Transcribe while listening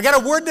I got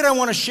a word that I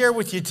want to share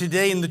with you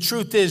today, and the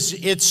truth is,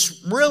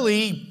 it's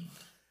really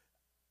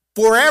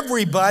for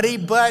everybody,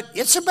 but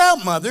it's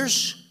about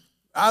mothers.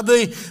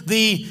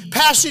 The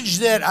passage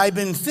that I've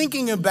been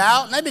thinking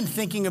about, and I've been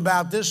thinking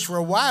about this for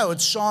a while,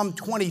 it's Psalm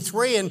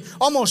 23, and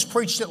almost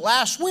preached it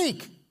last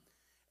week.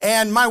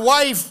 And my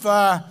wife,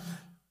 a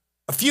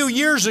few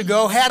years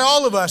ago, had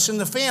all of us in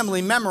the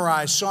family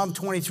memorize Psalm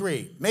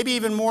 23. Maybe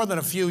even more than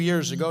a few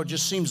years ago, it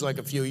just seems like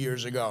a few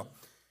years ago.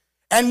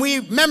 And we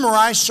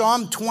memorized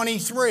Psalm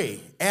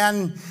 23.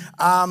 And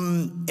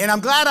I'm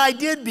glad I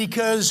did,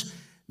 because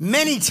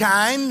many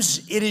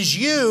times it is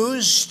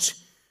used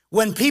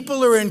when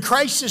people are in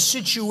crisis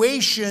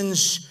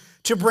situations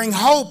to bring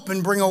hope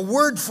and bring a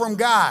word from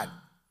God.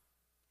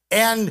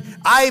 And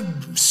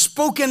I've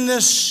spoken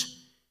this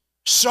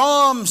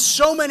psalm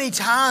so many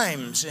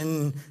times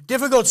in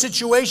difficult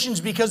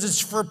situations because it's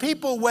for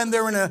people when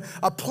they're in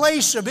a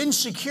place of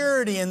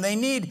insecurity and they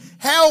need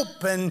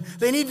help and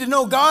they need to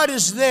know God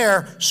is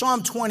there.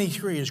 Psalm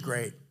 23 is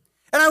great.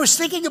 And I was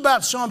thinking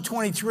about Psalm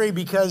 23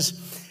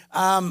 because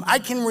I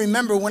can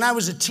remember when I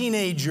was a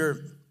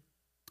teenager,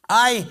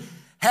 I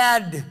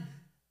had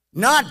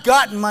not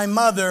gotten my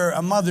mother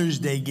a Mother's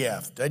Day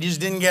gift. I just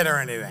didn't get her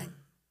anything.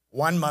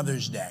 One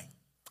Mother's Day.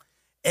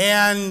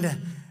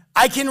 And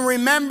I can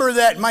remember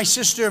that my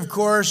sister, of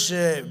course,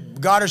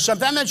 got her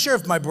something. I'm not sure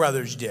if my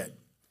brothers did.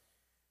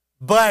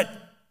 But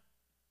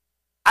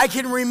I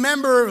can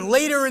remember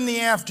later in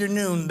the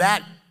afternoon,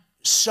 that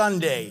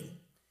Sunday,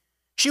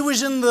 she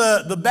was in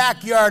the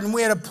backyard, and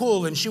we had a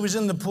pool, and she was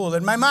in the pool.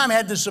 And my mom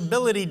had this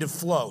ability to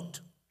float.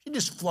 She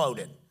just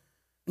floated.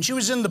 And she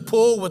was in the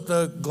pool with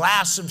a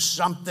glass of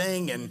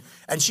something,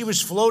 and she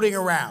was floating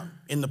around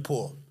in the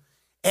pool.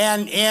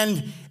 And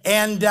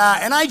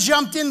I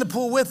jumped in the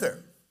pool with her.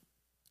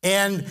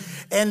 And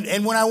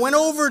when I went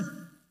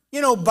over,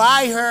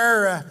 by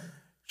her,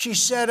 she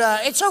said,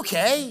 "It's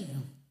okay.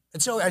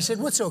 It's okay." I said,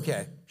 "What's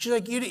okay?" She's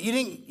like, "You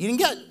didn't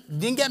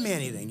get me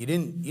anything. You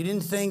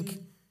didn't think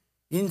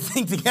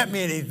to get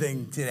me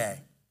anything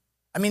today.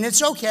 I mean,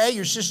 it's okay.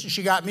 Your sister,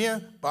 she got me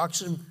a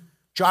box of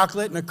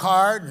chocolate and a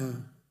card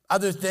and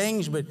other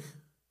things, but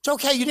it's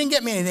okay. You didn't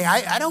get me anything.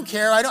 I don't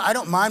care. I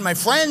don't mind. My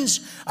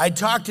friends, I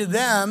talked to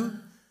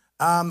them,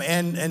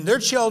 and their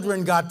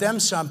children got them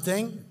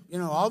something.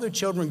 All their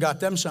children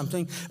got them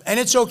something. And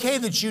it's okay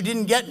that you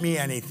didn't get me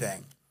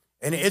anything.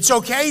 And it's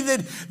okay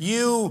that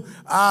you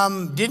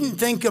didn't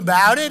think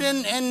about it.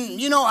 And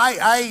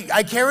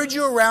I carried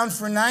you around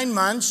for 9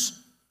 months.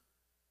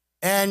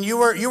 And you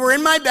were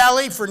in my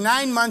belly for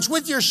 9 months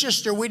with your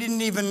sister. We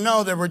didn't even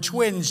know there were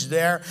twins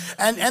there.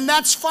 And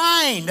that's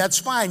fine. That's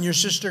fine. Your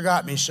sister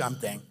got me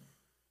something.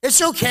 It's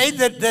okay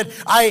that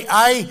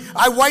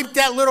I wiped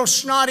that little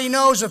snotty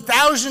nose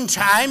 1,000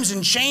 times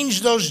and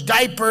changed those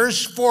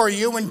diapers for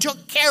you and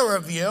took care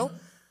of you.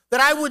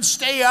 That I would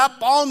stay up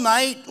all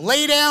night,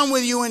 lay down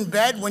with you in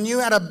bed when you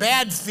had a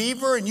bad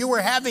fever and you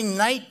were having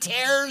night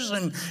terrors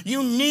and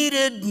you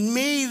needed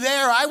me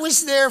there. I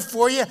was there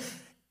for you.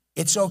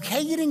 It's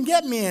okay you didn't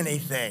get me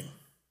anything.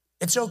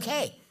 It's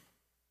okay.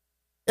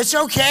 It's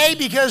okay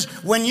because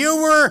when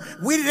you were,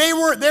 they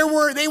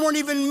weren't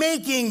even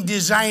making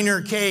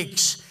designer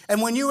cakes.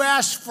 And when you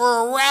asked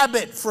for a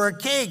rabbit for a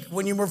cake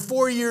when you were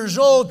 4 years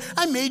old,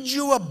 I made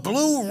you a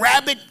blue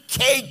rabbit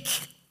cake.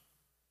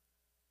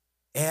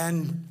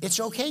 And it's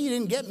okay you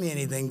didn't get me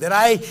anything. That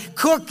I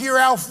cook your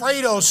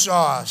Alfredo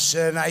sauce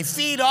and I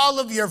feed all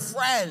of your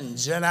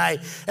friends and I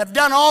have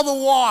done all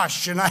the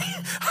wash and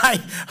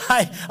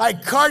I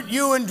cart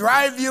you and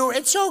drive you.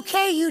 It's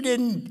okay you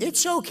didn't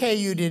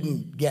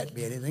get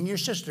me anything. Your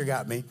sister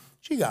got me.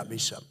 She got me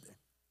something.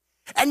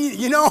 And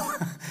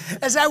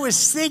as I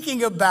was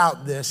thinking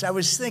about this,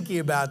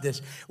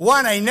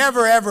 one, I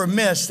never ever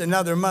missed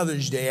another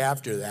Mother's Day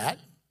after that.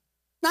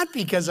 Not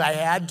because I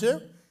had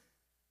to,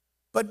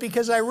 but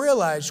because I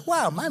realized,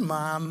 wow, my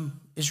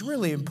mom is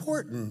really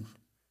important.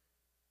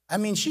 I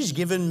mean, she's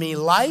given me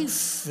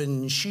life,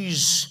 and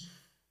she's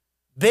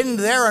been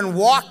there and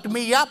walked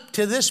me up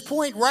to this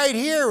point right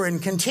here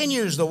and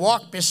continues to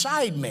walk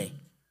beside me.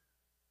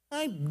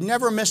 I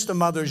never missed a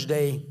Mother's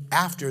Day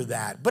after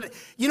that. But,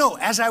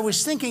 as I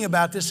was thinking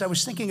about this, I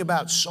was thinking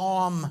about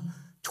Psalm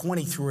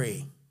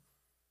 23.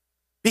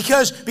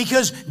 Because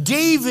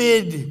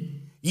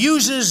David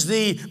uses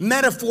the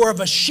metaphor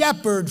of a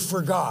shepherd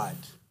for God.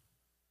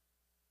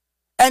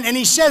 And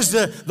he says,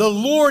 the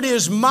Lord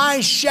is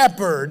my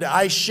shepherd,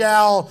 I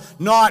shall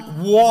not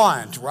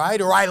want, right?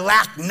 Or I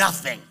lack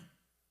nothing.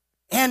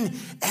 And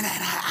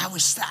I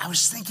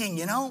was thinking,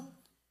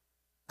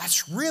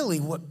 that's really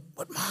what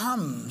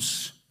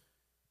moms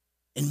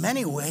in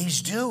many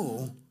ways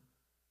do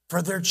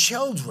for their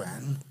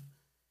children,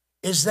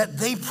 is that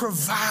they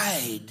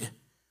provide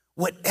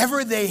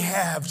whatever they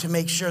have to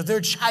make sure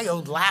their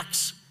child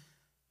lacks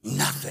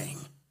nothing.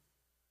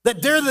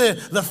 That they're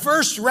the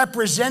first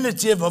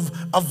representative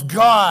of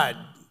God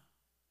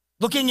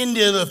looking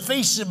into the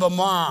face of a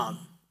mom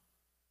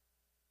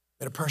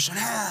that a person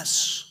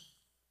has,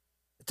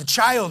 that the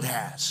child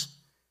has.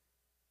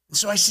 And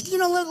so I said,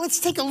 let's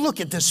take a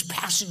look at this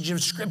passage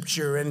of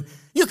Scripture. And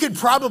you could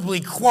probably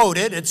quote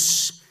it.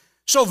 It's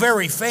so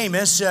very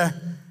famous,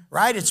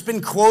 right? It's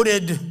been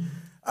quoted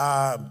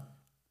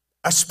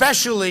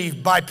especially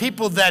by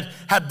people that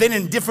have been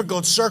in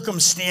difficult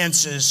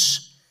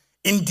circumstances,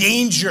 in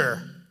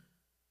danger.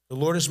 The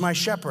Lord is my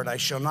shepherd, I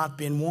shall not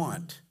be in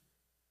want.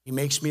 He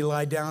makes me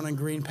lie down in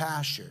green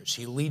pastures.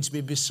 He leads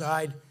me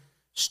beside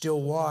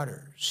still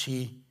waters.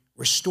 He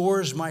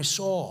restores my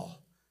soul.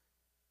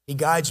 He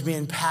guides me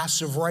in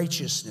paths of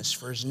righteousness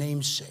for his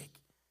name's sake.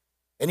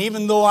 And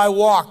even though I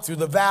walk through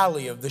the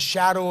valley of the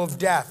shadow of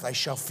death, I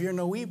shall fear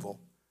no evil.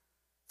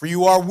 For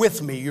you are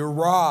with me, your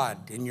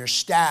rod and your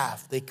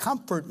staff, they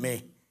comfort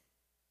me.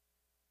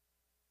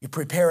 You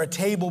prepare a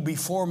table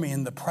before me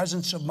in the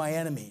presence of my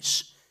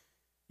enemies.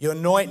 You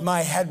anoint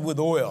my head with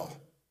oil.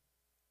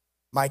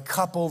 My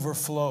cup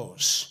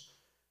overflows.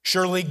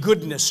 Surely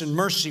goodness and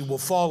mercy will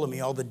follow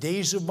me all the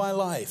days of my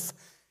life,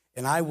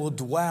 and I will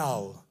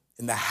dwell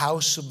in the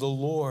house of the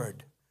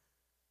Lord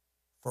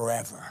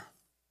forever.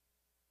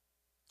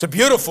 It's a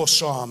beautiful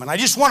psalm, and I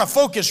just want to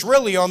focus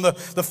really on the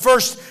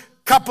first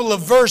couple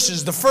of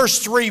verses, the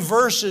first 3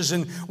 verses.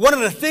 And one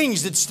of the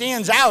things that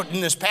stands out in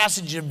this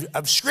passage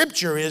of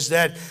Scripture is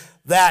that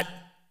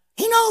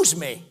he knows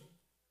me.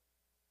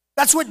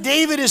 That's what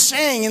David is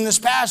saying in this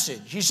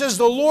passage. He says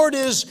the Lord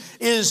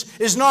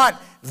is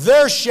not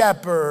their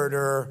shepherd,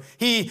 or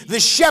the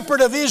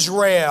shepherd of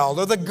Israel,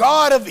 or the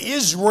God of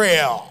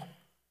Israel.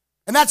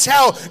 And that's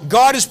how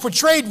God is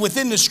portrayed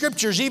within the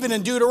Scriptures, even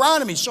in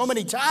Deuteronomy so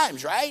many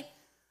times, right?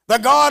 The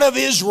God of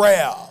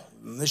Israel,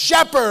 the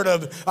shepherd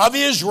of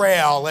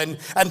Israel. And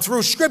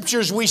through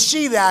Scriptures we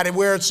see that, and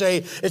where it's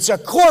a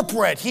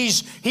corporate,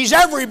 he's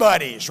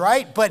everybody's,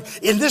 right? But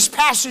in this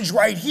passage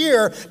right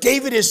here,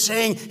 David is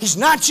saying he's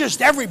not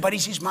just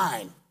everybody's, he's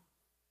mine.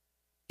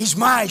 He's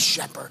my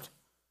shepherd.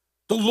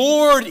 The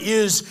Lord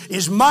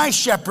is my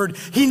shepherd.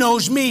 He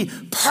knows me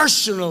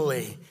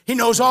personally. He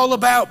knows all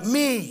about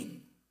me.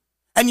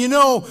 And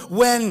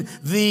when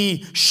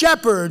the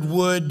shepherd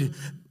would,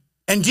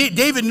 and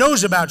David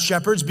knows about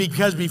shepherds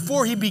because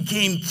before he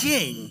became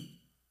king,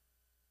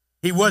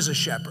 he was a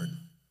shepherd.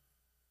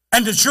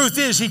 And the truth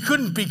is, he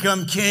couldn't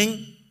become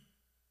king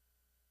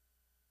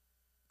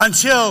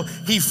until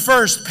he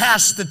first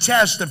passed the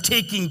test of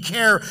taking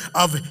care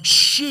of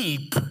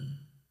sheep,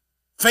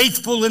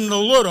 faithful in the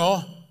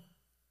little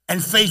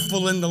and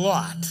faithful in the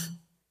lot.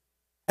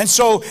 And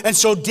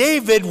so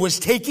David was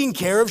taking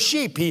care of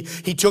sheep. He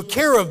took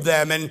care of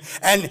them,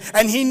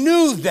 and he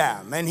knew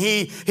them, and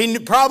he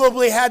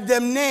probably had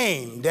them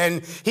named,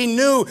 and he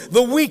knew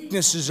the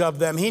weaknesses of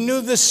them. He knew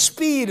the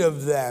speed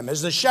of them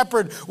as the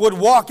shepherd would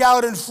walk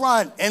out in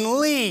front and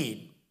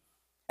lead.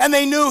 And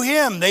they knew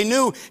him. They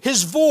knew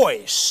his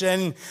voice,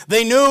 and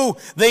they knew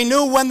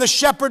when the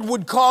shepherd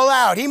would call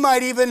out. He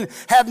might even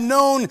have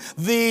known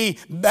the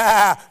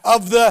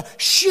of the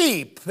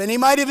sheep, and he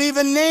might have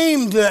even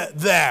named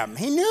them.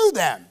 He knew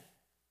them.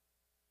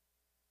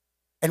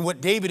 And what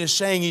David is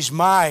saying, he's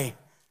my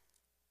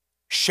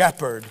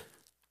shepherd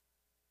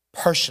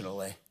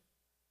personally.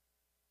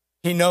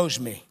 He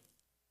knows me,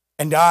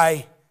 and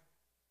I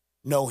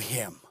know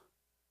him.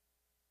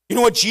 You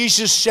know what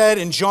Jesus said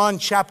in John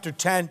chapter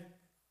 10?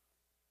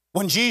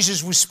 When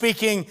Jesus was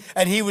speaking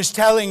and he was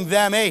telling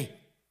them, hey,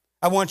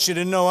 I want you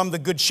to know I'm the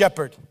good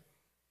shepherd.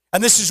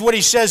 And this is what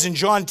he says in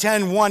John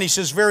 10:1. He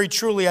says, very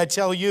truly I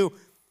tell you,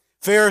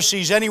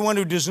 Pharisees, anyone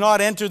who does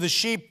not enter the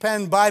sheep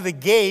pen by the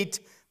gate,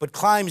 but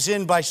climbs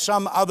in by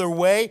some other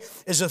way,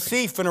 is a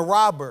thief and a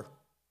robber.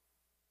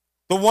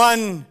 The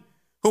one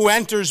who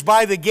enters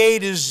by the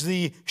gate is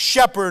the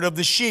shepherd of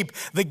the sheep.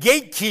 The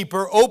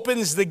gatekeeper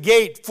opens the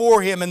gate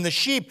for him, and the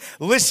sheep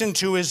listen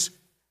to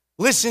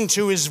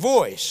his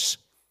voice.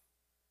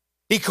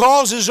 He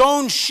calls his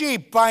own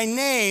sheep by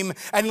name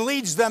and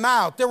leads them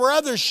out. There were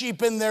other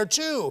sheep in there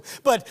too,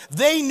 but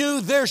they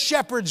knew their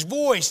shepherd's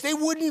voice. They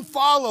wouldn't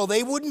follow,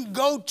 they wouldn't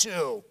go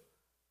to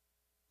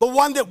the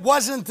one that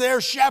wasn't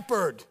their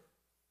shepherd.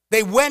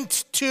 They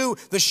went to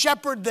the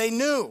shepherd they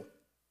knew.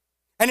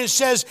 And it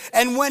says,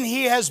 and when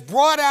he has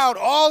brought out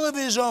all of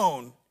his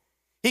own,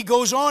 he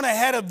goes on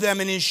ahead of them,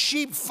 and his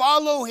sheep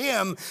follow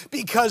him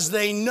because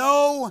they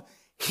know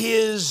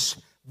his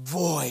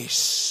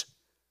voice.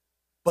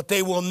 But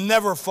they will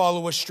never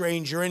follow a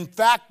stranger. In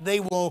fact, they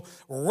will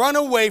run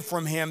away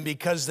from him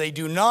because they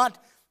do not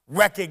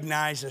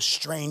recognize a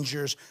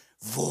stranger's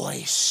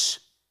voice.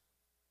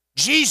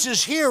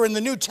 Jesus here in the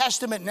New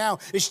Testament now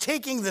is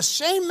taking the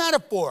same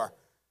metaphor,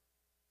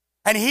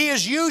 and he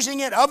is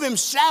using it of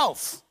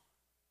himself.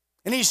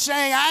 And he's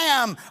saying,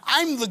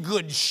 I'm the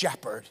good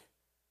shepherd.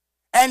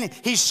 And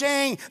he's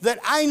saying that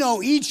I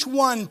know each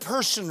one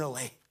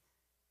personally.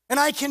 And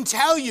I can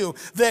tell you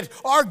that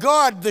our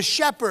God, the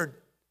shepherd,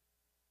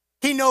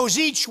 he knows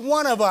each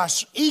one of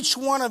us, each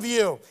one of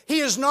you.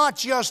 He is not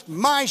just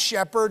my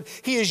shepherd,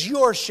 he is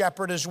your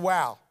shepherd as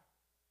well.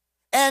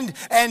 And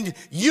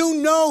you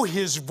know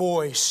his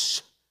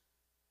voice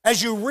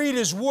as you read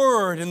his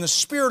word and the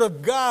Spirit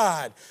of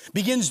God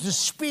begins to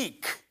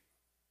speak.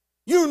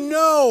 You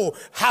know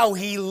how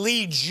he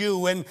leads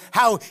you and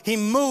how he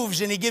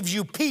moves and he gives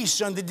you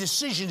peace on the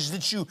decisions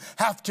that you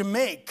have to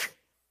make.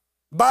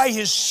 By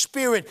his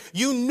Spirit,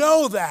 you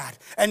know that.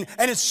 And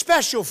it's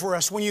special for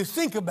us when you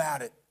think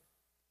about it.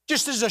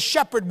 Just as a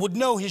shepherd would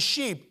know his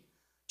sheep.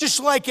 Just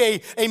like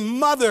a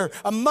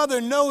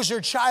mother knows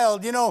her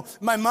child. You know,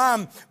 my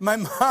mom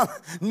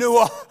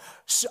knew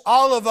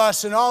all of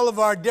us and all of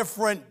our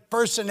different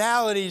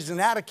personalities and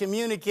how to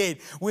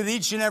communicate with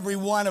each and every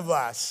one of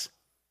us.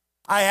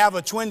 I have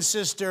a twin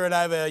sister and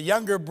I have a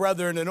younger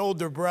brother and an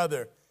older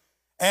brother.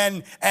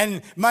 And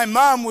my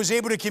mom was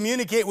able to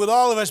communicate with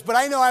all of us, but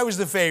I know I was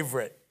the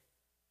favorite.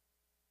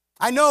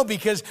 I know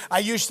because I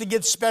used to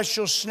get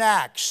special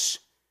snacks.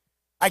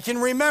 I can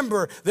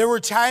remember there were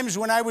times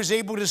when I was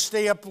able to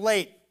stay up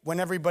late when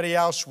everybody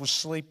else was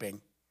sleeping.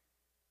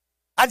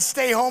 I'd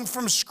stay home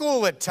from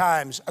school at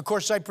times. Of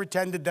course, I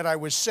pretended that I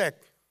was sick.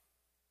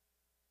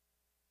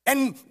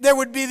 And there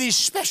would be these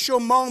special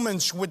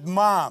moments with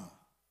Mom.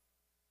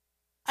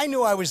 I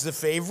knew I was the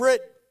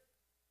favorite.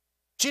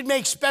 She'd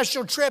make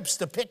special trips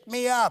to pick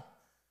me up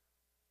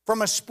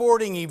from a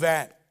sporting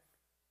event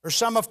or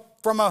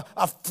from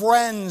a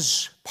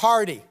friend's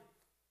party.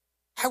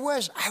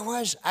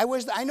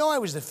 I know I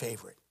was the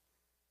favorite.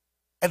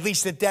 At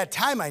least at that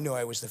time, I knew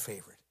I was the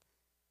favorite.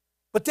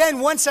 But then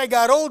once I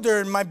got older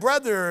and my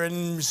brother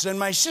and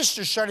my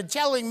sister started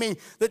telling me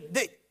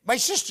that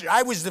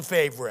I was the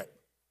favorite.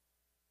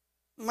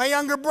 My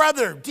younger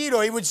brother,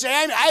 Tito, he would say,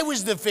 I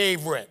was the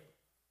favorite.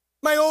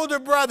 My older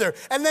brother.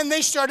 And then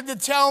they started to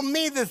tell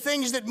me the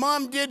things that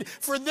Mom did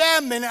for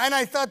them. And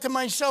I thought to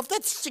myself,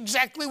 that's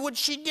exactly what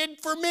she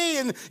did for me.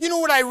 And you know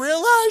what I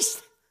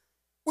realized?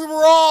 We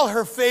were all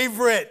her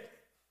favorite.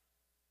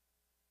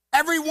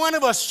 Every one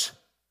of us,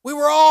 we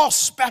were all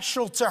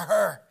special to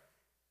her.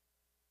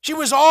 She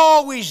was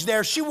always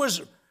there. She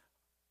was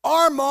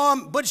our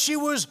mom, but she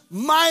was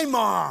my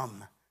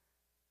mom.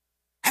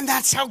 And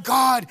that's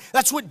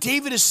that's what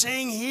David is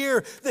saying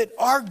here, that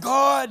our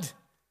God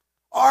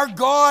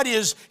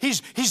is,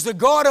 he's the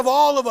God of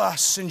all of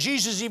us. And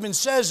Jesus even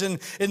says in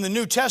the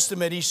New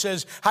Testament, he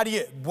says,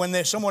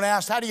 when someone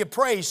asks, how do you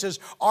pray? He says,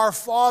 our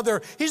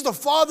Father. He's the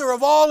Father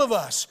of all of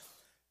us.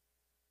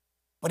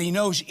 But he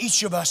knows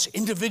each of us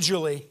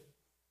individually.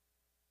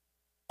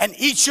 And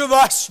each of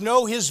us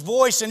know his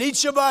voice. And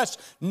each of us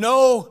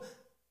know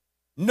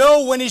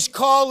when he's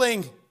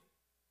calling.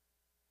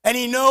 And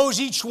he knows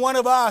each one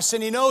of us.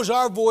 And he knows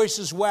our voice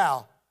as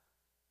well.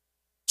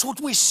 It's what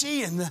we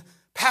see in the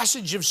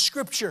passage of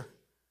Scripture,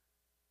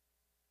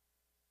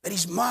 that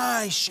he's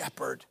my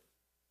shepherd.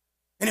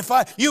 And if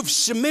you've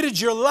submitted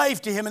your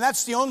life to him, and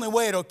that's the only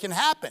way it can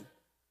happen.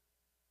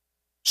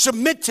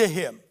 Submit to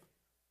him.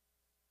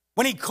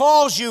 When he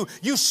calls you,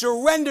 you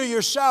surrender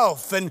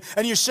yourself and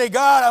you say,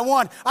 God,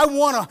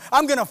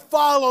 I'm going to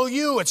follow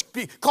you. It's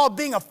called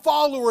being a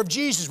follower of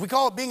Jesus. We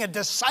call it being a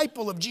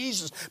disciple of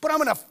Jesus. But I'm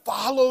going to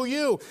follow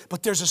you.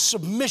 But there's a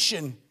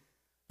submission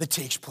that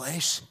takes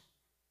place.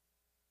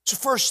 It's the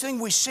first thing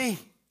we see,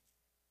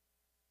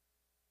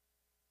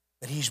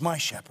 that he's my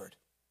shepherd.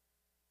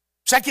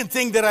 Second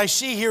thing that I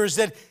see here is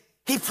that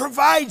he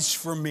provides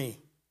for me.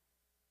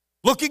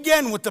 Look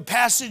again what the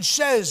passage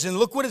says, and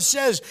look what it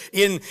says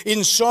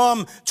in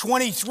Psalm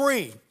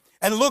 23.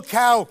 And look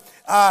how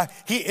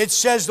it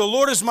says, the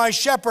Lord is my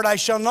shepherd, I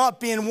shall not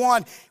be in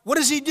want. What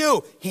does he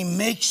do? He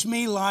makes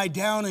me lie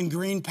down in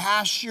green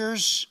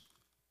pastures.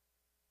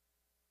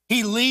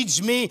 He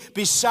leads me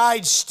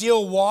beside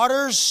still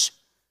waters.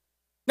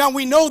 Now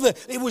we know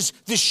that it was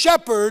the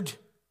shepherd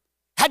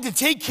had to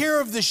take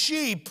care of the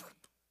sheep.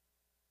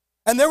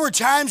 And there were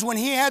times when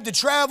he had to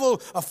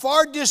travel a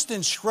far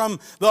distance from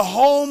the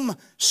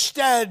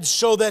homestead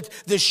so that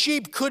the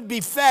sheep could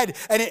be fed.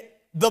 And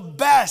the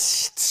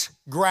best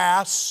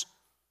grass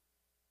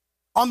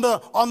on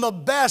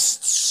the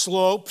best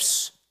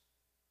slopes.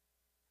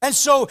 And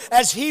so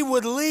as he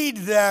would lead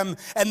them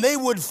and they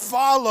would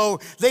follow,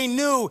 they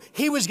knew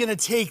he was going to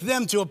take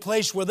them to a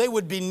place where they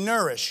would be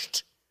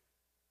nourished,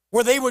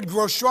 where they would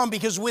grow strong,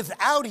 because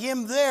without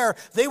him there,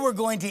 they were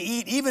going to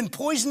eat even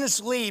poisonous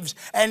leaves.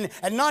 And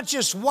not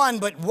just one,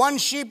 but one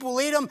sheep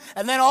will eat them,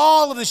 and then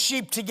all of the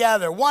sheep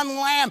together. One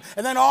lamb,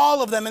 and then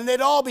all of them, and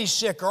they'd all be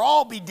sick or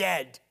all be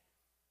dead.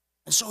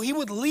 And so he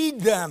would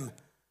lead them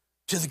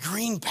to the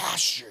green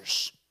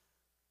pastures.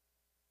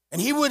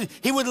 And he would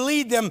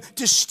lead them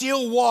to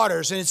still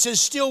waters. And it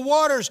says still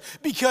waters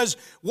because,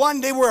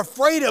 one, they were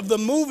afraid of the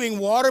moving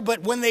water,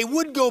 but when they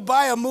would go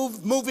by a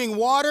moving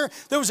water,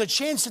 there was a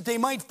chance that they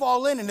might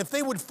fall in. And if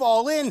they would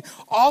fall in,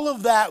 all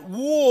of that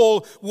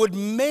wool would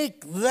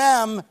make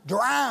them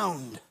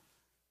drowned.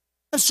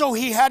 And so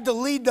he had to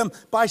lead them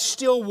by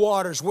still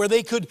waters where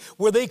they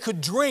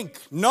could drink,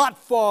 not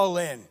fall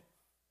in,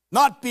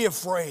 not be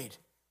afraid.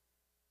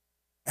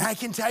 And I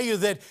can tell you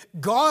that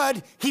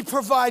God, he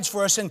provides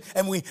for us, and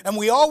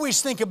we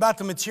always think about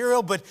the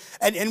material, but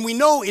we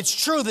know it's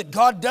true that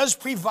God does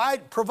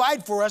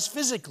provide for us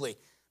physically.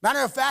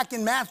 Matter of fact,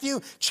 in Matthew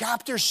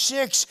chapter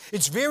 6,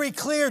 it's very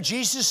clear.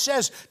 Jesus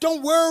says,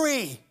 don't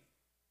worry.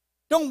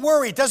 Don't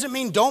worry. It doesn't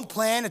mean don't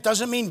plan. It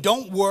doesn't mean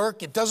don't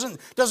work. It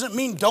doesn't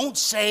mean don't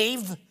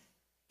save.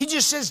 He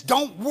just says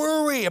don't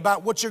worry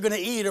about what you're going to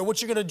eat or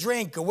what you're going to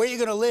drink or where you're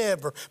going to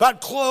live or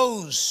about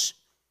clothes.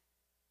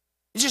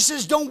 He just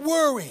says don't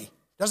worry.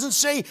 It doesn't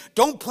say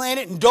don't plan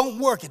it and don't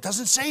work. It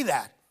doesn't say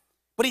that.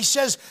 But he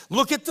says,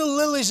 look at the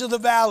lilies of the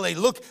valley.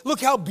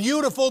 Look how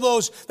beautiful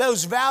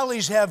those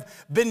valleys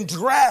have been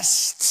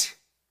dressed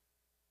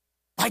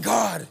by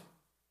God.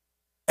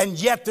 And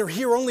yet they're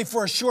here only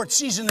for a short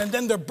season and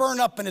then they're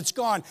burned up and it's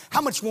gone. How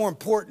much more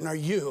important are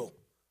you?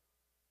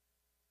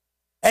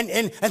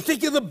 And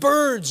think of the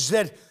birds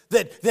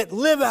that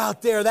live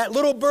out there, that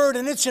little bird,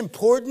 and it's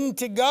important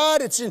to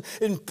God. It's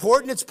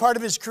important. It's part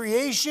of his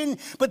creation.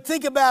 But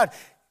think about,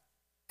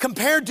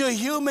 compared to a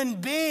human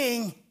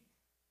being,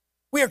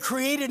 we are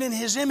created in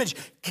his image.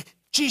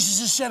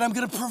 Jesus has said, I'm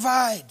going to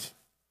provide.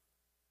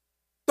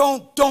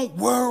 Don't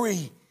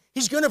worry.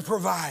 He's going to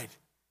provide.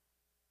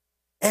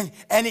 And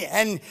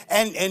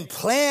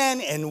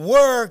plan and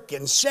work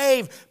and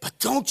save, but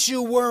don't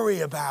you worry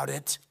about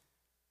it.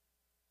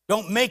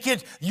 Don't make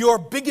it your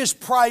biggest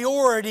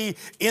priority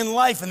in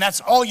life, and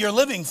that's all you're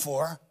living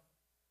for.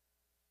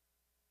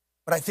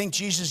 But I think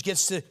Jesus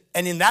gets to,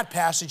 and in that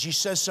passage he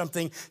says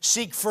something,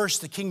 seek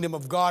first the kingdom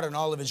of God and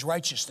all of his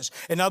righteousness.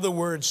 In other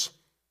words,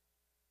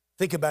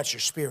 think about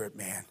your spirit,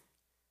 man.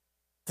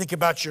 Think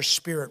about your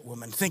spirit,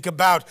 woman. Think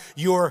about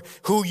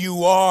who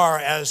you are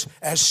as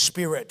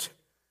spirit.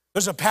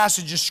 There's a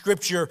passage of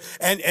scripture,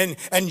 and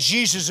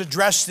Jesus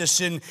addressed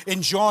this in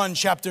John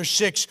chapter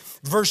 6,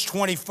 verse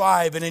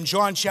 25. And in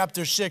John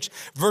chapter 6,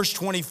 verse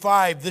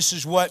 25, this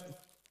is what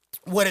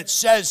it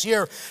says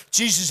here.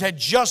 Jesus had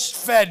just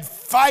fed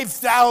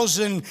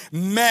 5,000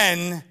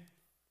 men,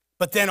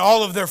 but then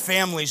all of their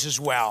families as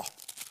well.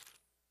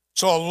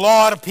 So a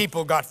lot of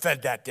people got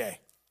fed that day.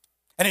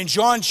 And in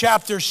John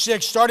chapter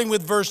 6, starting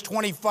with verse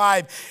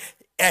 25,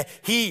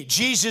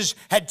 Jesus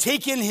had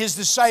taken his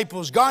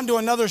disciples, gone to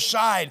another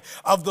side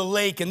of the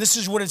lake, and this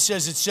is what it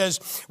says. It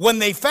says, when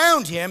they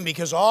found him,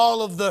 because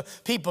all of the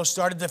people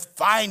started to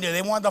find him,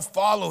 they wanted to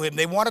follow him,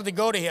 they wanted to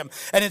go to him.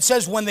 And it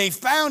says, when they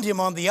found him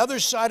on the other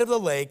side of the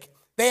lake,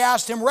 they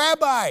asked him,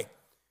 Rabbi,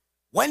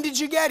 when did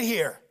you get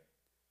here?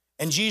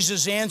 And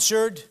Jesus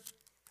answered,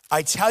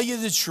 I tell you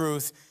the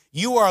truth,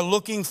 you are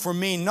looking for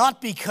me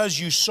not because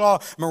you saw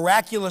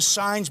miraculous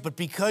signs, but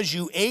because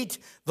you ate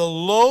the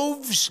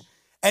loaves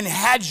and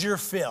had your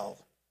fill.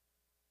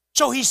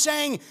 So he's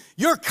saying,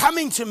 you're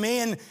coming to me,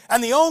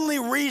 and the only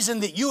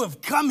reason that you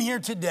have come here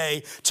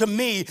today to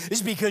me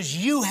is because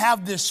you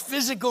have this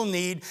physical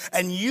need,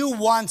 and you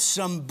want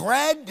some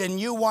bread, and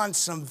you want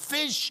some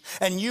fish,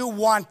 and you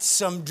want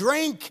some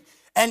drink.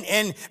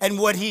 And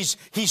what he's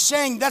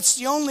saying, that's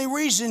the only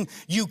reason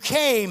you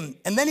came.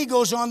 And then he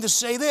goes on to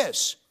say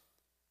this,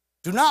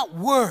 do not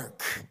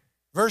work.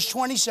 Verse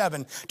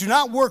 27, do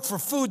not work for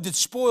food that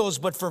spoils,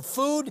 but for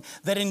food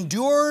that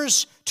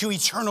endures to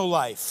eternal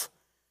life,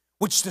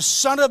 which the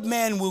Son of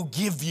Man will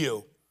give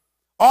you.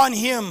 On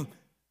him,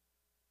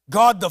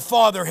 God the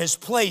Father has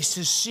placed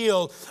his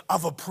seal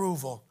of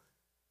approval.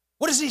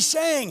 What is he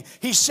saying?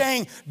 He's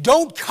saying,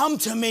 don't come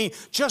to me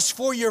just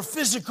for your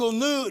physical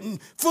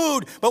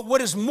food, but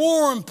what is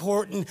more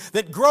important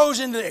that grows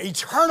into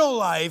eternal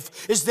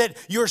life is that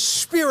your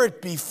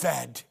spirit be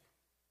fed.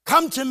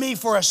 Come to me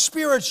for a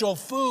spiritual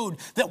food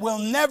that will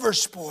never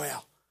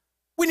spoil.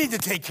 We need to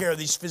take care of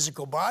these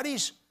physical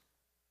bodies.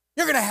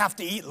 You're going to have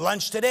to eat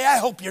lunch today. I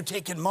hope you're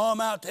taking mom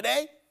out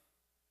today.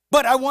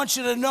 But I want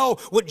you to know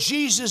what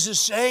Jesus is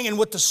saying and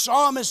what the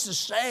psalmist is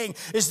saying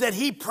is that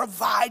he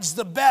provides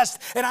the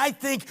best. And I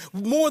think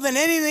more than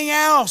anything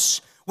else,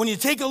 when you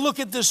take a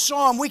look at this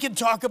psalm, we can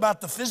talk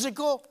about the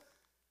physical,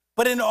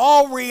 but in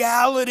all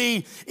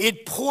reality,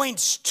 it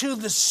points to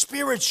the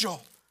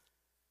spiritual.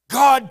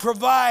 God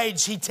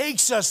provides. He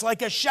takes us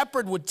like a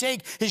shepherd would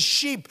take his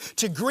sheep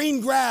to green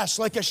grass,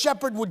 like a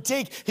shepherd would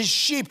take his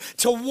sheep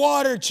to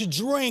water to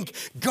drink.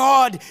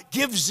 God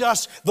gives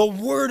us the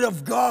word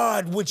of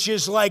God, which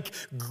is like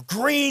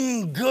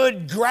green,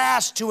 good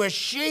grass to a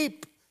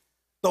sheep.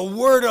 The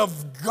word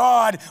of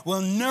God will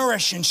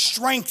nourish and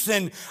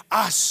strengthen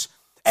us.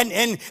 And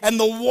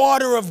the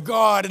water of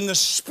God and the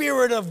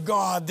Spirit of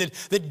God,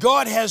 that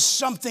God has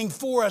something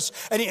for us.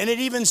 And it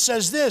even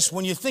says this,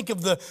 when you think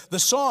of the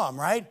psalm,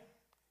 right?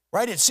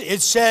 It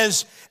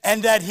says,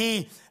 and that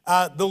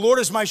the Lord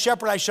is my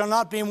shepherd, I shall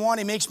not be in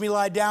want. He makes me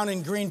lie down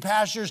in green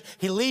pastures.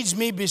 He leads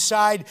me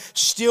beside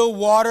still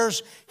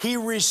waters. He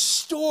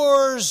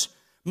restores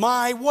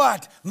my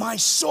what? My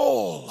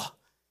soul.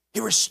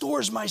 He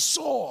restores my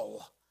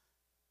soul.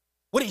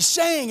 What he's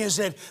saying is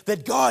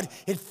that God,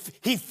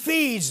 he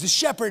feeds, the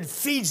shepherd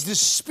feeds the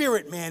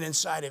spirit man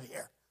inside of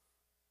here.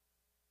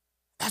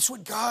 That's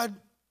what God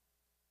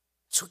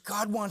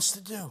wants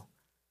to do.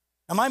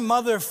 And my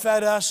mother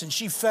fed us, and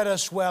she fed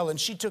us well, and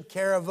she took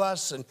care of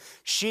us, and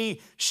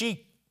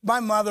my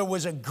mother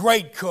was a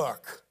great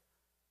cook.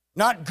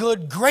 Not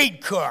good,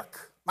 great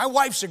cook. My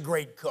wife's a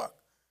great cook.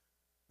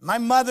 My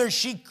mother,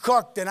 she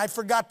cooked, and I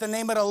forgot the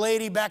name of the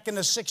lady back in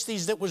the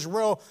 60s that was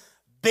real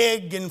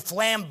big and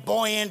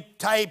flamboyant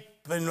type,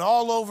 and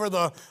all over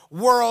the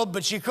world,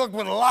 but she cooked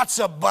with lots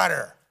of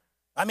butter.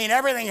 I mean,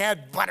 everything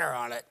had butter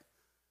on it.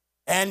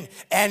 And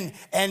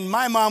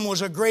my mom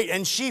was a great,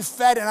 and she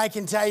fed, and I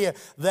can tell you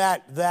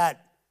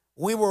that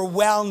we were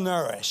well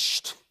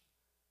nourished.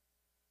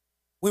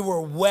 We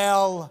were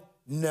well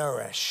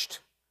nourished.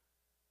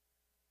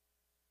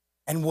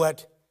 And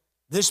what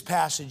this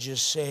passage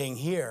is saying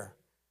here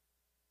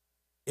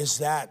is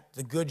that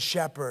the Good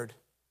Shepherd,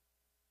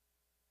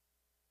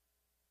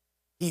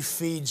 he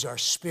feeds our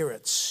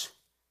spirits.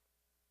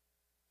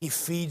 He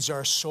feeds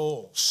our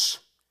souls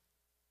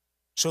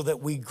so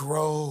that we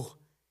grow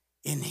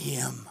in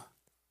him.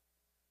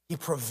 He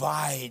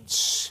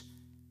provides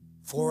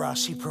for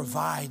us. He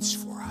provides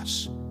for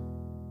us.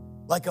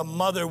 Like a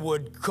mother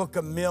would cook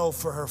a meal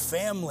for her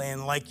family,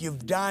 and like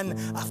you've done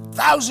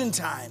 1,000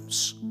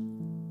 times.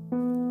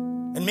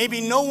 And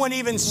maybe no one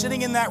even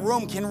sitting in that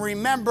room can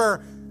remember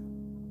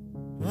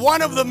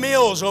one of the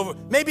meals.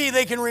 Maybe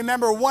they can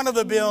remember one of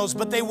the meals,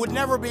 but they would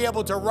never be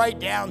able to write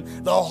down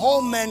the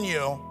whole menu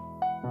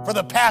for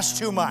the past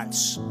 2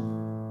 months.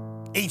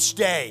 Each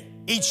day,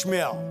 each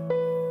meal.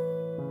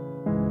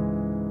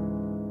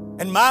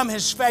 And mom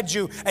has fed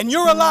you, and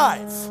you're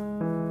alive.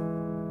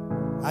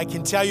 I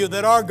can tell you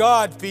that our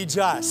God feeds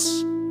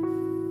us.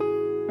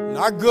 And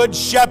our Good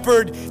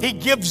Shepherd, he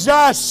gives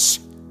us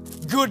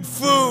good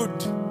food.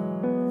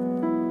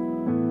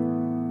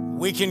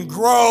 We can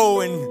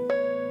grow and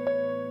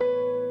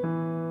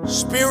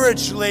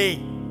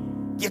spiritually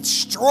get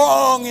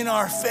strong in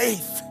our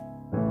faith.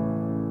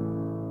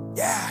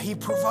 Yeah, he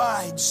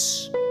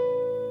provides.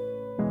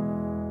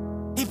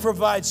 He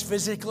provides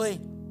physically.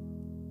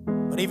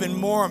 But even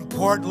more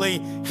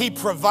importantly, he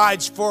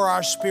provides for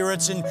our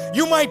spirits. And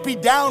you might be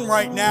down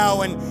right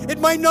now, and it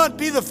might not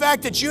be the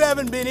fact that you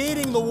haven't been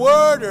eating the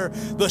Word or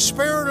the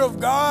Spirit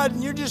of God,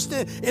 and you're just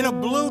in a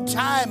blue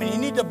time, and you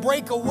need to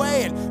break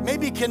away and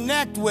maybe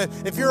connect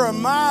with, if you're a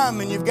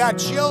mom and you've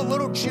got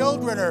little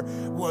children, or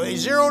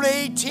 0 to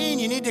 18,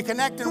 you need to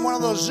connect in one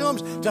of those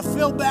Zooms to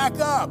fill back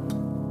up,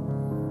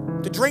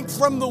 to drink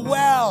from the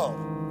well.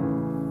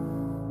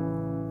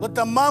 Let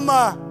the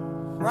mama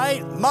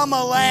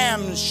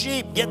lambs,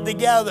 sheep get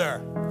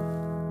together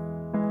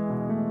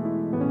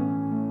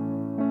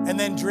and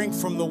then drink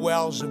from the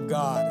wells of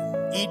God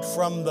and eat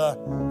from the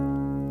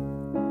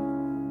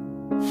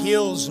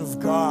hills of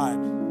God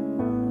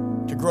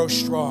to grow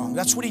strong.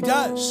 That's what he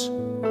does.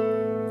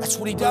 That's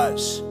what he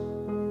does.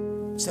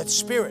 It's that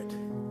Spirit.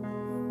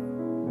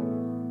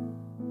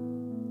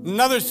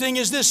 Another thing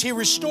is this: he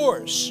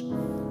restores.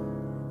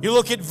 You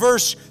look at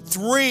verse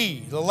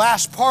 3, the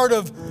last part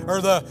of,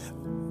 or the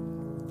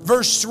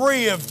verse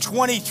 3 of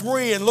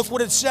 23, and look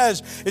what it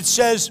says. It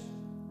says,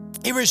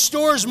 he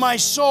restores my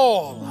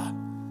soul.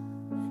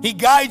 He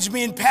guides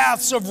me in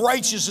paths of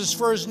righteousness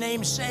for his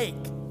name's sake.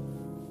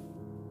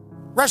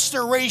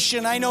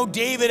 Restoration. I know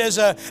David as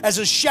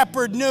a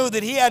shepherd knew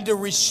that he had to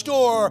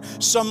restore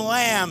some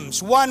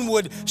lambs. One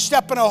would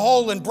step in a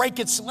hole and break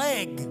its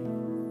leg.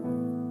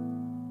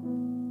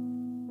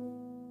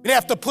 He'd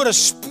have to put a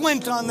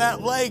splint on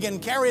that leg and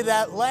carry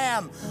that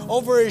lamb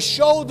over his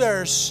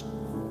shoulders.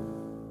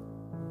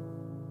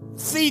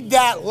 Feed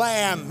that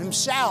lamb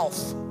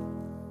himself.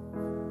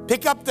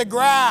 Pick up the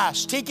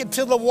grass. Take it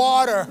to the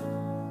water.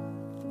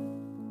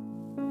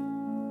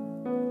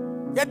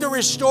 You had to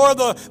restore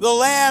the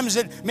lambs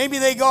that maybe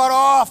they got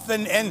off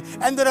and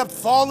ended up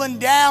falling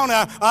down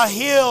a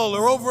hill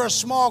or over a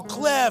small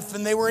cliff,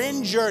 and they were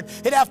injured.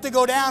 He'd have to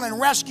go down and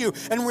rescue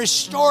and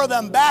restore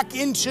them back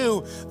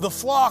into the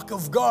flock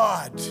of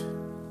God.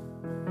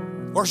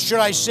 Or should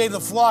I say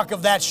the flock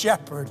of that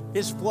shepherd,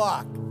 his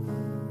flock.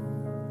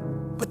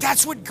 But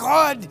that's what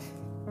God,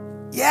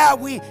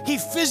 he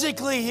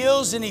physically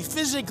heals and he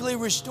physically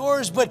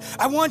restores, but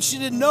I want you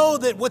to know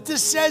that what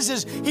this says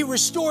is he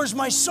restores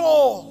my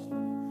soul.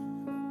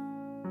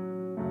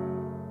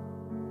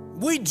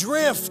 We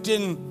drift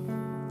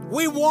and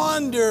we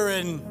wander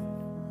and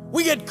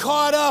we get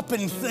caught up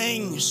in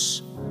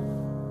things.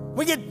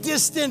 We get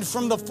distant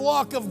from the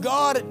flock of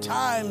God at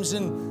times,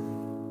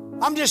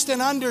 and I'm just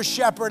an under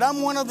shepherd.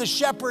 I'm one of the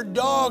shepherd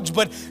dogs,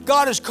 but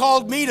God has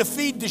called me to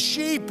feed the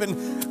sheep,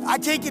 and I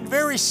take it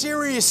very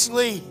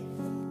seriously.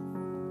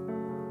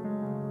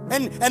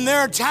 And there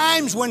are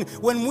times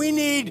when we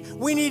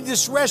need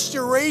this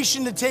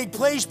restoration to take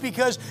place,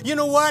 because you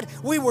know what?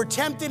 We were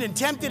tempted and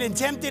tempted and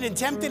tempted and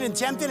tempted and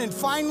tempted, and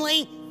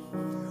finally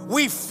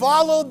we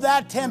followed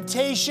that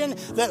temptation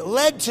that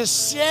led to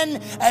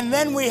sin, and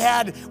then we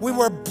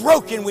were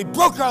broken. We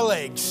broke our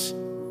legs.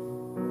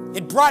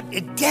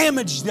 It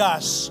damaged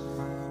us.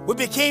 We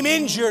became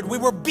injured. We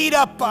were beat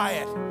up by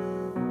it.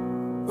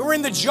 We were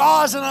in the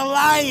jaws of a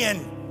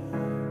lion.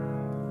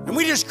 And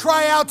we just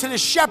cry out to the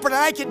shepherd,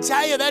 and I can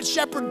tell you that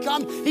shepherd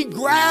comes, he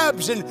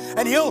grabs,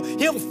 and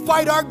he'll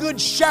fight. Our good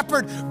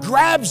shepherd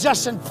grabs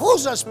us and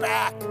pulls us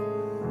back.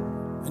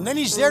 And then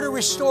he's there to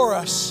restore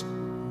us.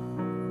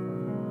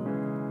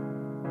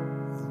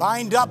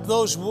 Bind up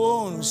those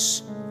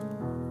wounds,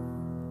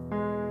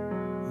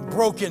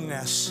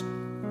 brokenness.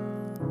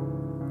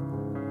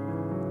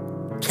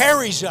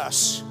 Carries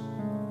us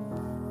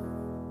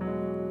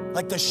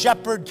like the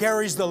shepherd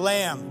carries the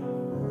lamb,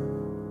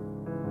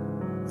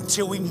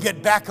 until we can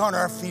get back on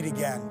our feet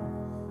again.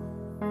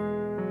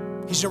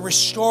 He's a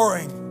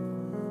restoring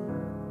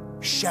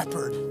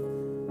shepherd.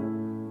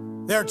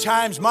 There are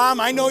times, Mom,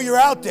 I know you're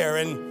out there,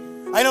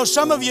 and I know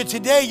some of you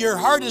today, your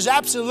heart is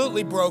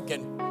absolutely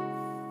broken.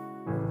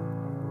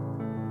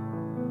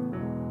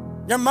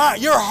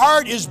 Your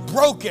heart is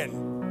broken.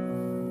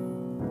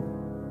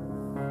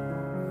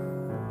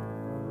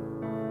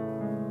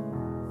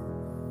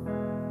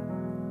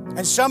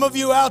 And some of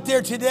you out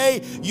there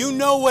today, you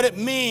know what it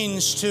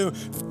means to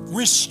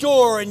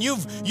restore, and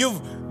you've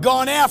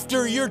gone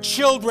after your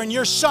children,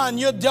 your son,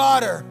 your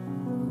daughter.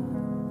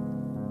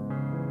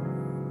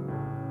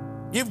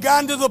 You've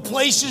gone to the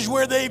places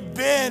where they've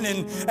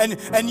been,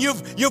 and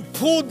you've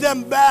pulled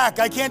them back.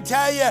 I can't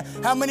tell you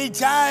how many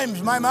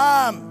times my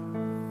mom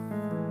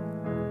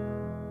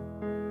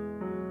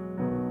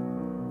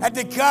had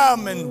to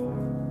come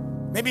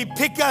and maybe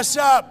pick us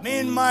up, me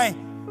and my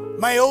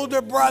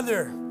older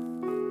brother.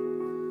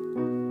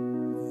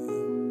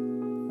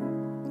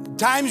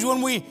 Times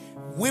when we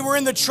were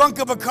in the trunk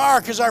of a car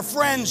because our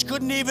friends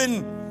couldn't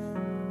even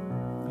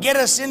get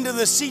us into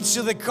the seats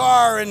of the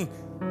car, and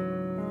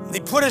they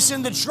put us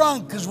in the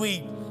trunk because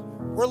we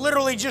were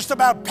literally just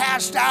about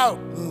passed out,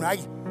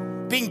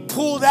 and being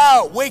pulled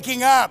out,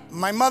 waking up,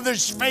 my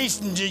mother's face,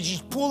 and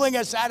she's pulling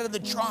us out of the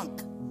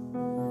trunk.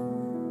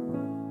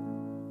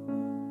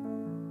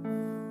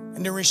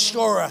 And to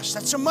restore us.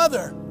 That's a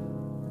mother.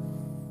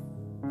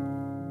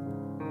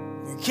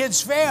 Your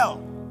kids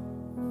fail.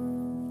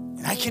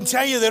 And I can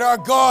tell you that our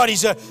God,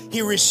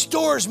 He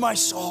restores my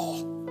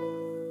soul.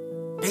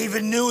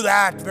 David knew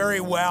that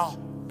very well.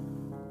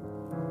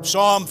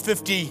 Psalm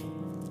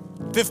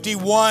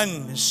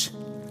 51,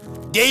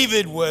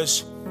 David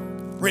was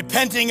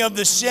repenting of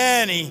the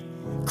sin. He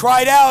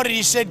cried out and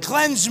he said,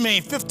 cleanse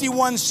me,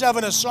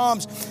 51:7 of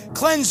Psalms,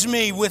 cleanse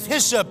me with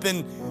hyssop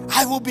and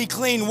I will be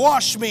clean.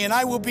 Wash me, and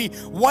I will be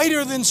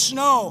whiter than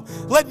snow.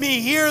 Let me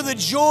hear the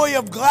joy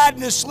of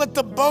gladness. Let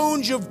the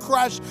bones of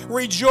crushed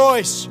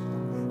rejoice.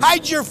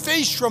 Hide your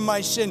face from my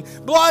sin.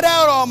 Blot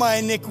out all my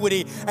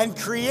iniquity, and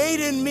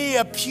create in me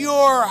a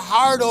pure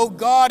heart, O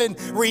God, and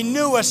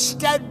renew a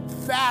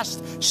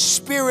steadfast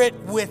spirit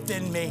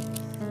within me.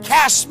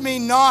 Cast me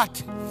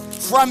not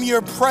from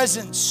your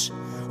presence,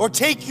 or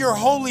take your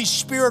Holy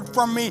Spirit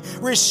from me.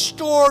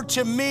 Restore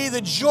to me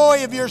the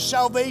joy of your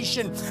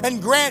salvation, and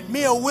grant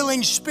me a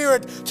willing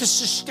spirit to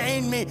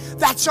sustain me.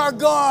 That's our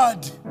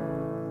God.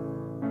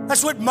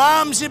 That's what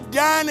moms have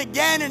done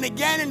again and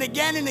again and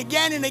again and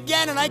again and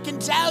again. And I can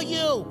tell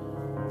you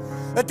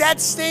that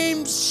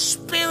same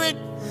spirit,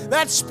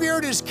 that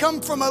spirit has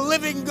come from a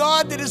living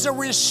God that is a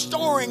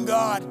restoring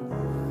God.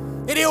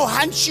 That He'll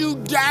hunt you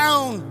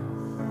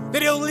down.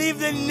 That He'll leave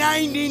the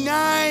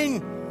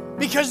 99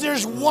 because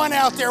there's one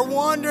out there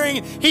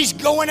wandering. He's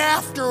going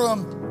after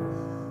him.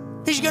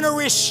 He's going to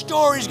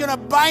restore. He's going to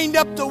bind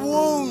up the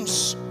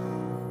wounds.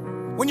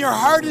 When your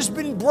heart has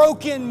been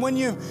broken, when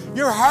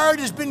your heart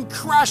has been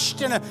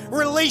crushed and a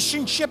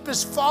relationship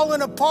has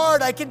fallen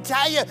apart, I can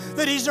tell you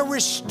that He's a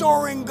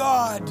restoring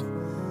God.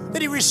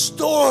 That He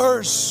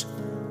restores.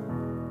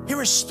 He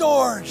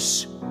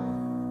restores.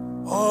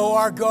 Oh,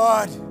 our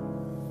God.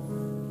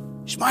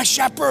 He's my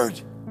shepherd.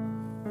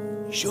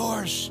 He's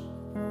yours.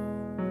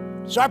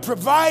 He's our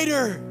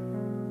provider.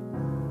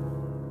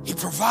 He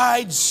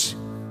provides.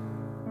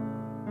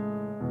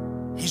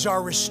 He's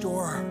our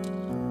restorer.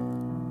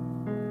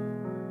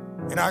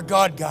 And our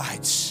God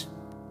guides,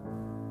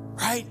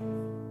 right?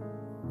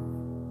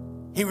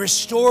 He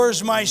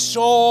restores my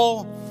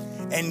soul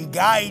and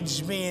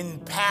guides me in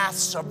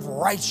paths of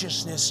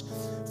righteousness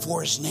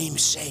for His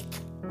name's sake.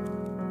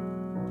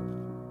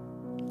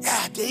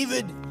 Yeah,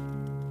 David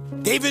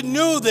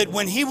knew that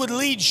when he would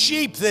lead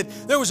sheep that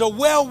there was a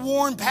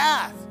well-worn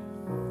path.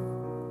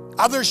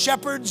 Other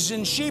shepherds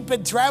and sheep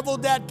had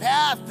traveled that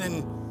path,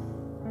 and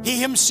he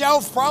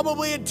himself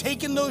probably had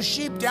taken those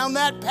sheep down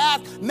that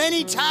path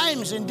many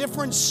times in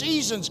different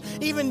seasons,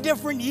 even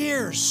different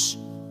years.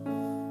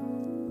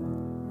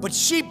 But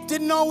sheep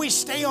didn't always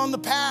stay on the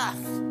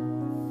path.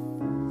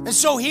 And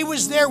so he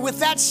was there with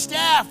that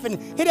staff,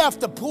 and he'd have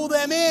to pull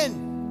them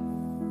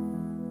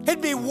in.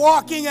 He'd be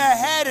walking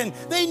ahead, and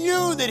they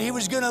knew that he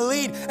was going to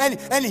lead.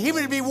 And he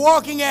would be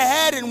walking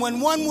ahead, and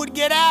when one would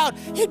get out,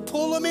 he'd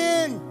pull them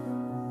in.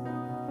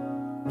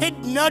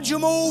 He'd nudge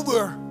them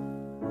over.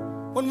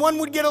 When one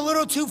would get a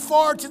little too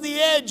far to the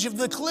edge of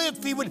the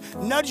cliff, he would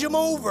nudge them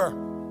over.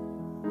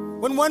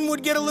 When one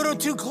would get a little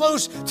too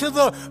close to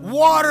the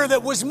water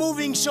that was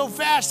moving so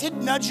fast, he'd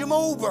nudge them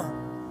over.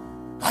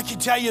 I can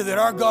tell you that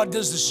our God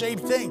does the same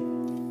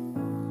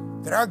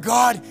thing. That our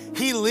God,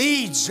 He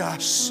leads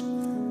us.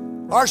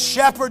 Our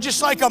shepherd,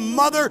 just like a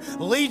mother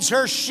leads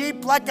her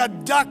sheep, like a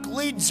duck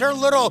leads her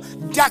little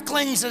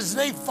ducklings as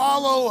they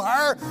follow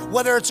her,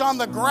 whether it's on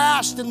the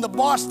grass in the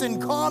Boston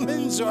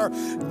Commons or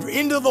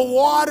into the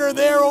water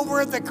there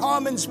over at the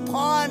Commons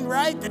Pond,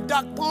 right? The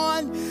duck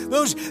pond.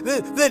 Those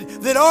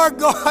that our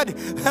God,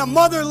 a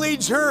mother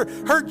leads her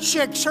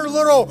chicks,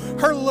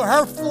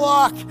 her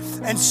flock,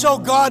 and so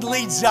God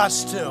leads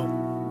us too.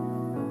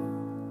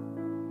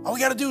 All we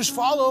got to do is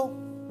follow.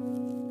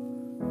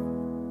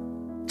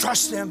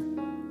 Trust Him.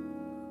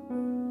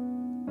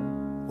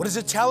 What does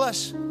it tell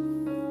us?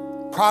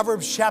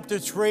 Proverbs chapter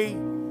 3,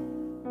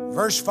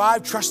 verse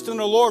 5, trust in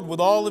the Lord with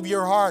all of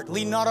your heart.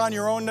 Lean not on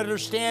your own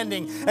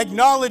understanding.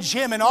 Acknowledge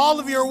Him in all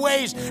of your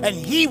ways, and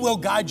He will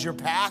guide your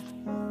path.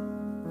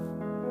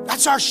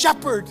 That's our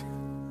shepherd.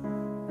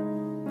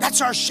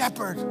 That's our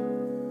shepherd.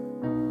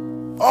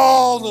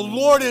 Oh, the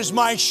Lord is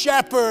my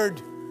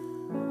shepherd.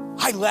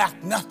 I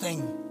lack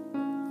nothing.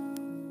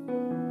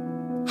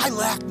 I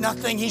lack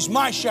nothing. He's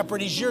my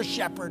shepherd. He's your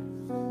shepherd.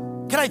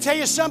 Can I tell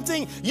you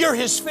something? You're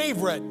His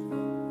favorite.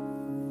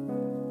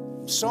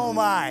 So am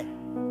I.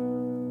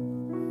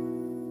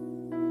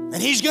 And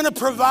He's going to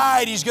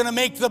provide. He's going to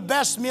make the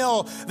best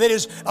meal that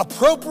is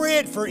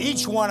appropriate for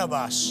each one of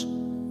us.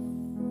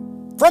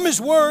 From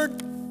His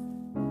Word,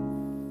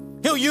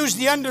 He'll use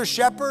the under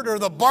shepherd or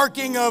the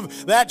barking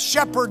of that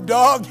shepherd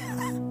dog.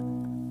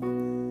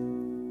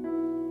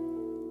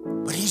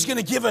 But He's going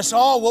to give us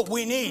all what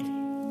we need.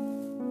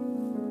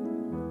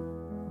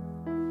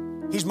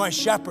 He's my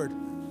shepherd.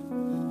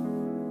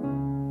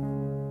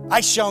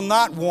 I shall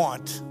not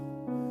want.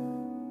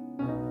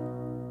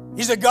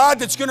 He's a God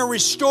that's going to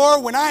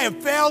restore when I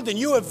have failed and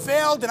you have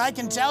failed. And I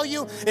can tell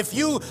you, if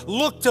you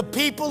look to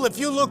people, if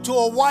you look to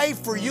a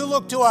wife, or you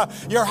look to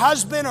your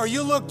husband, or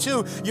you look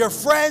to your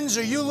friends,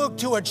 or you look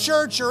to a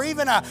church, or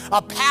even a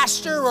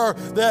pastor, or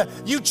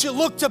you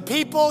look to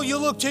people, you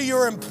look to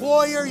your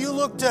employer, you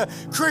look to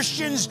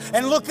Christians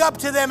and look up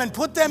to them and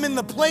put them in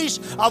the place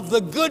of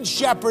the good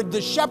shepherd,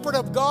 the shepherd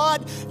of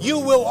God, you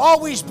will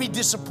always be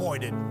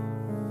disappointed.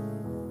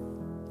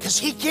 Because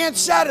He can't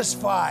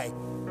satisfy.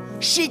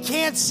 She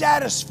can't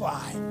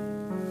satisfy.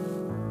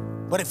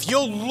 But if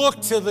you'll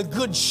look to the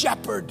good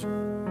shepherd,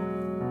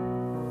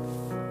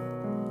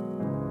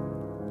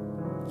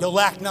 you'll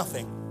lack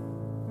nothing.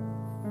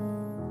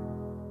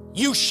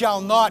 You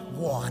shall not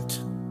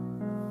want.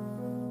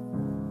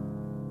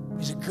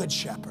 He's a good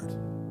shepherd.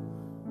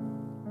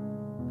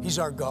 He's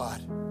our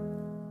God.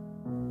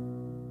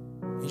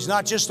 He's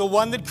not just the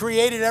one that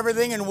created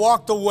everything and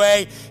walked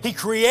away. He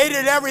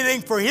created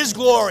everything for His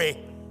glory,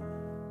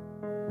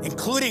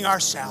 including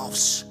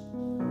ourselves.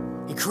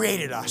 He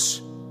created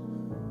us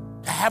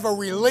to have a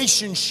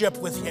relationship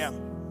with Him.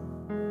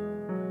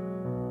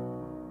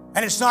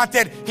 And it's not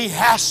that He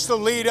has to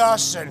lead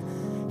us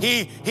and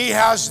He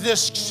has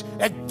this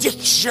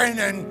addiction,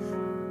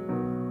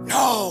 and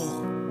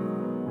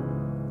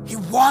no. He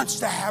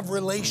wants to have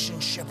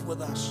relationship with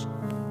us.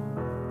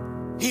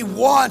 He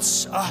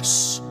wants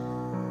us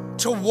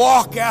to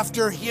walk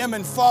after Him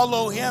and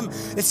follow Him.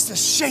 It's the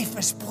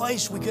safest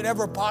place we could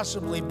ever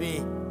possibly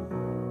be.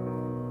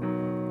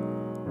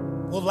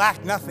 We'll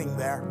lack nothing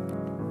there.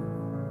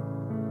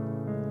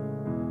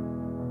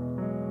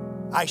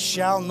 I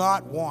shall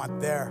not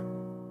want there.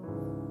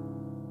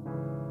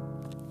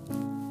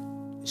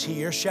 Is He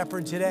your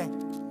shepherd today?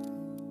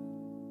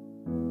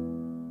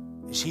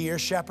 Is He your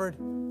shepherd?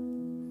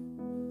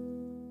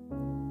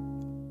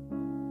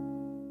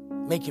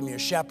 Make Him your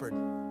shepherd.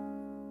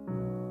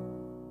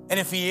 And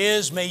if He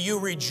is, may you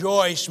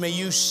rejoice, may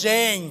you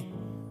sing,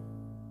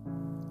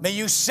 may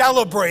you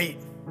celebrate.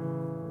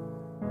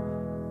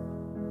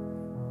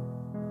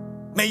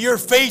 May your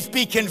faith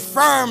be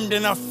confirmed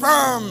and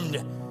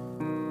affirmed.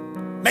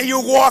 May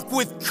you walk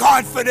with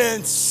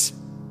confidence.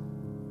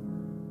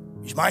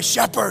 He's my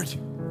shepherd.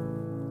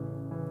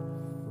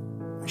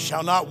 I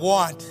shall not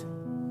want.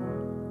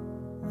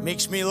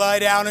 Makes me lie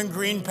down in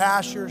green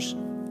pastures.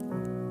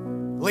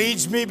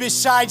 Leads me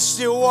beside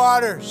still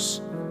waters.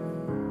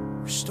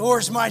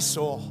 Restores my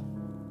soul.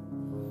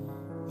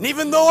 And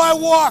even though I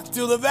walk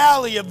through the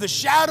valley of the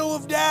shadow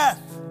of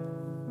death,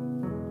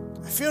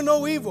 I fear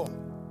no evil.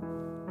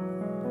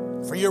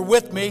 For You're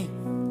with me.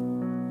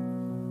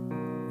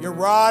 Your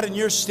rod and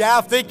Your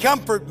staff, they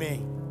comfort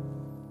me.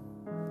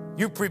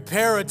 You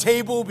prepare a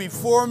table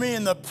before me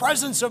in the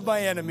presence of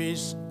my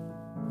enemies.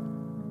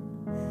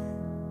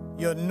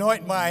 You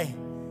anoint my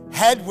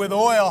head with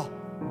oil.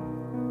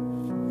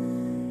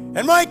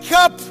 And my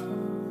cup,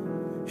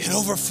 it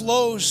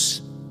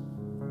overflows.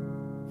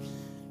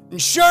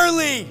 And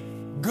surely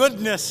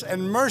goodness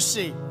and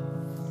mercy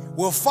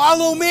will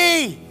follow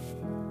me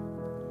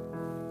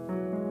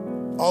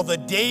all the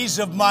days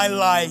of my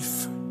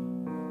life,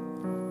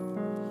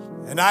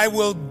 and I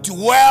will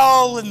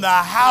dwell in the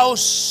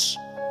house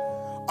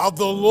of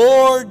the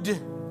Lord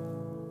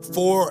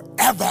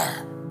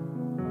forever.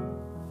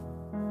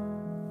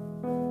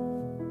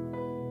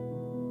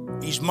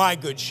 He's my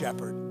good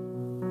shepherd.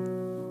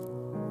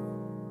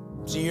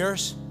 Is He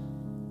yours?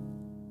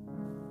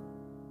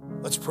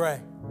 Let's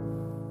pray.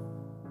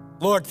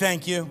 Lord,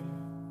 thank you.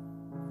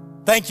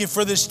 Thank you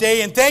for this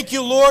day, and thank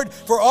you, Lord,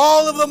 for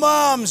all of the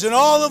moms and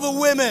all of the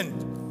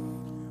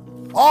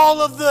women,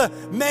 all of the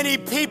many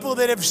people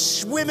that have,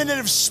 women that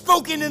have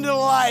spoken into the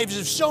lives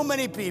of so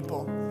many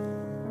people.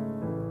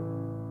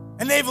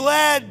 And they've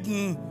led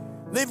and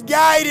they've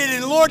guided,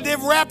 and Lord,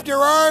 they've wrapped their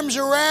arms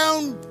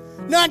around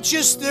not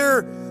just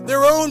their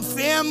own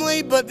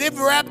family, but they've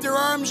wrapped their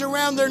arms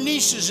around their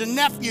nieces and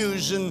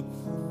nephews and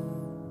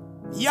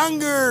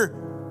younger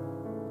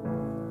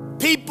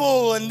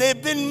people, and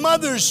they've been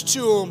mothers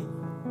to them.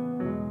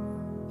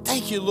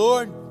 Thank you,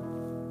 Lord.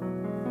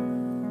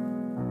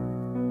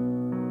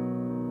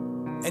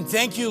 And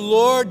thank you,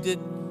 Lord, that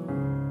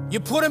you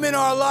put them in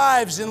our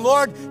lives. And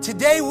Lord,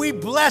 today we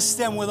bless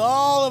them with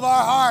all of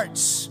our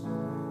hearts.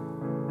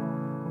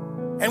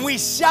 And we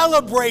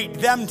celebrate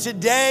them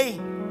today.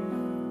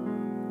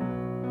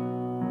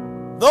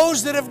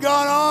 Those that have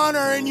gone on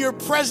are in your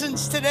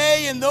presence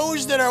today, and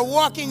those that are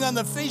walking on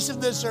the face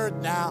of this earth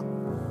now.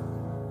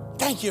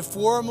 Thank you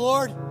for them,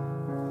 Lord.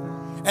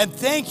 And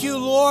thank you,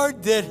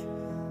 Lord, that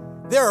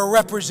they're a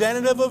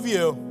representative of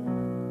you.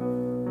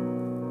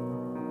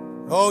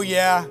 Oh,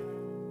 yeah.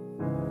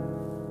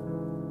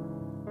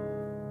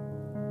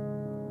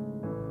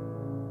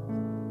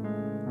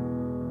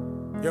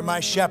 You're my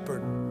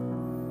shepherd,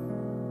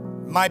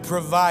 my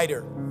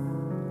provider.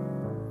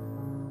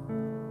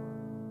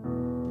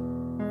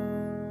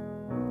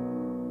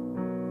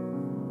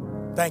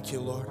 Thank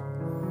you, Lord.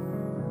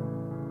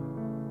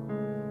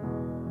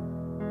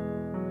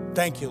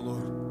 Thank you,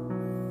 Lord.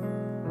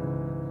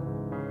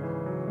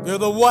 You're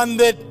the one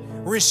that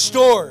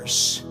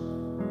restores.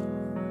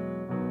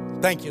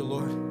 Thank you,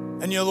 Lord.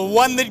 And you're the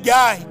one that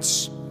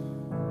guides.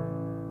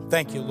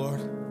 Thank you, Lord.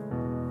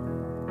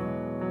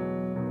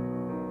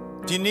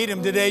 Do you need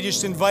him today?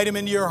 Just invite him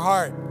into your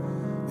heart.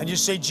 And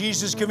just say,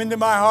 Jesus, come into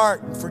my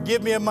heart and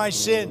forgive me of my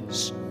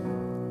sins.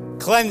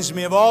 Cleanse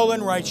me of all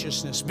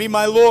unrighteousness. Be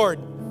my Lord.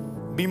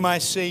 Be my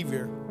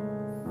Savior.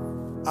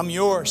 I'm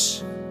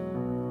yours.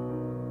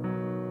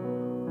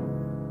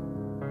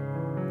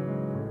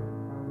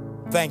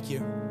 Thank you.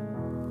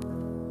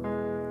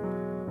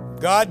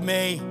 God,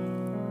 may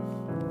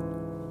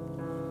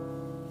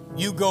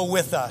you go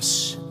with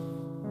us.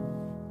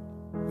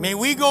 May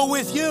we go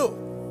with you.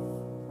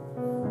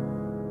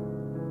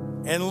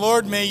 And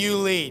Lord, may you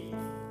lead.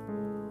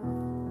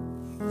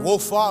 We'll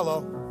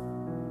follow.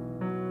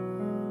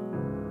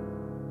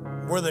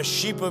 We're the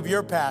sheep of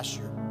your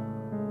pasture.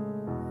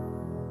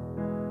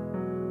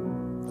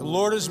 The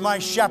Lord is my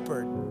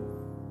shepherd.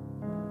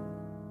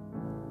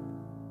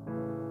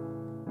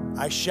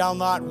 I shall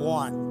not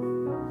want.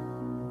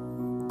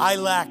 I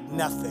lack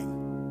nothing.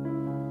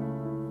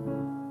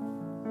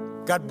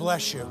 God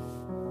bless you.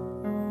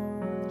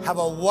 Have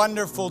a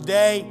wonderful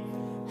day.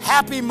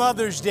 Happy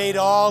Mother's Day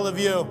to all of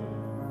you.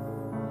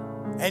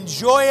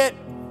 Enjoy it.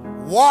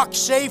 Walk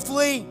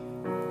safely.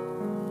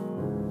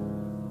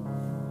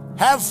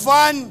 Have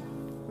fun.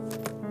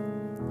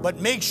 But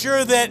make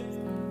sure that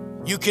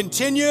you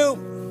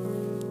continue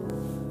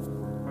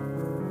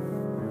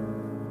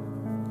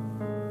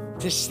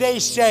to stay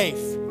safe.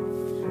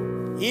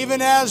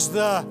 Even as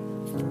the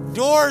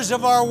doors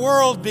of our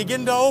world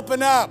begin to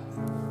open up,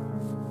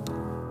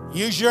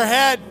 use your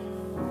head.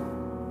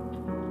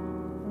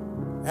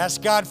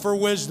 Ask God for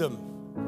wisdom.